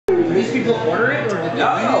people order it or did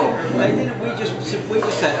No, they didn't. We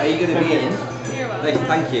just said, are you going to be in? They said,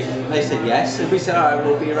 thank you. They said yes, and we said, alright,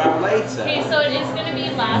 we'll be around later. Okay, so it is going to be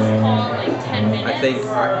last call in like 10 minutes. I think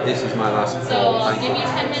this is my last call. So I'll give you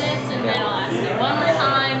 10 minutes and then I'll ask you one more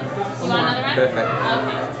time. You want another round? Perfect.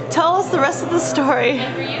 Okay. Tell us the rest of the story.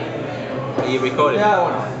 And for you? Are you recording?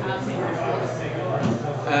 Yeah.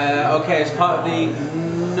 Okay, as part of the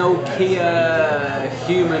Nokia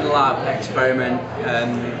Human Lab experiment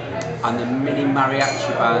and the Mini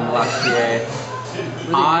Mariachi Band last year,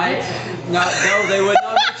 no, they were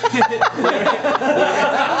not.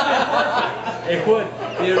 It would.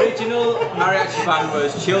 The original Mariachi Band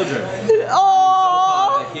was children.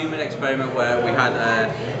 Oh! A human experiment where we had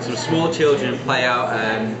some small children play out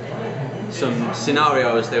some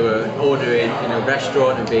scenarios they were ordering in a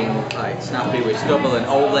restaurant and being like snappy with stubble, and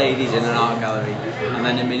old ladies in an art gallery, and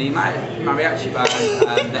then a mini mariachi band,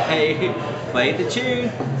 and they played the tune,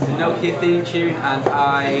 the Nokia theme tune, and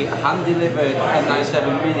I hand delivered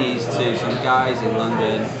N97 Minis to some guys in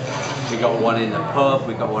London. We got one in the pub,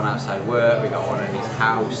 we got one outside work, we got one in his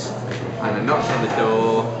house, and I knocked on the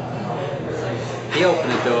door. He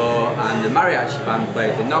opened the door and the mariachi band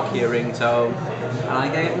played the Nokia ringtone, and I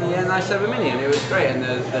gave them the N97 Mini, and it was great. And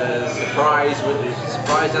the surprise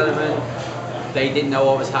element, they didn't know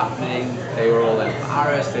what was happening. They were all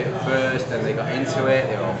embarrassed at first, then they got into it.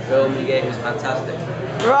 They were all filming it. It was fantastic.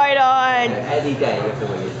 Right on. Any day of the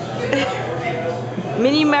week.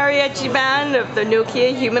 Mini Mariachi Band of the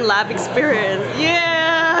Nokia Human Lab experience.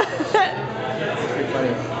 Yeah.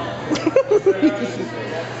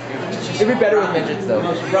 It'd be better with midgets though.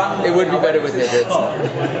 It would be better with midgets.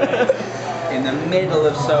 In the middle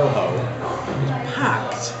of Soho, it was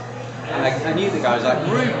packed. And I knew the guy was like,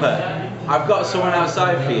 Rupert, I've got someone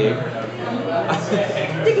outside for you.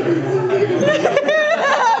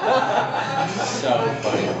 So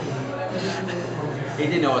funny. He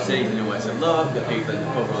didn't know what to say, he didn't know where to look, the people in the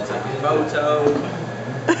pub were all taking photos.